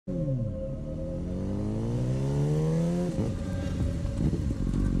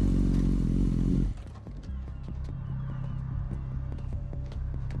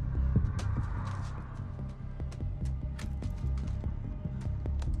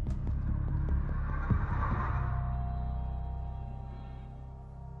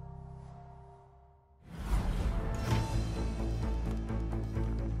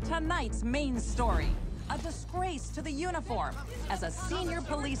Tonight's main story, a disgrace to the uniform as a senior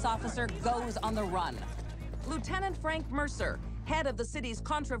police officer goes on the run. Lieutenant Frank Mercer, head of the city's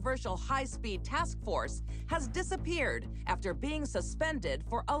controversial high-speed task force, has disappeared after being suspended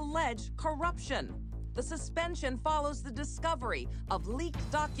for alleged corruption. The suspension follows the discovery of leaked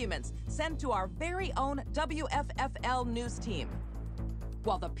documents sent to our very own WFFL news team.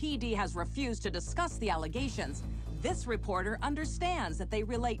 While the PD has refused to discuss the allegations, this reporter understands that they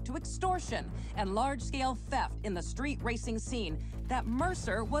relate to extortion and large-scale theft in the street racing scene that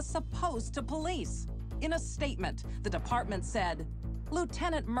Mercer was supposed to police. In a statement, the department said,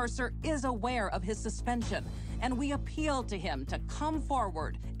 "Lieutenant Mercer is aware of his suspension, and we appeal to him to come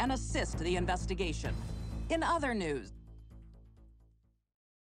forward and assist the investigation." In other news,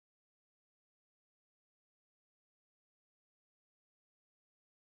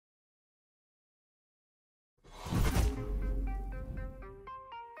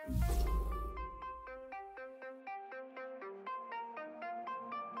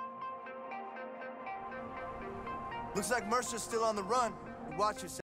 looks like Mercer's still on the run. Watch yourself.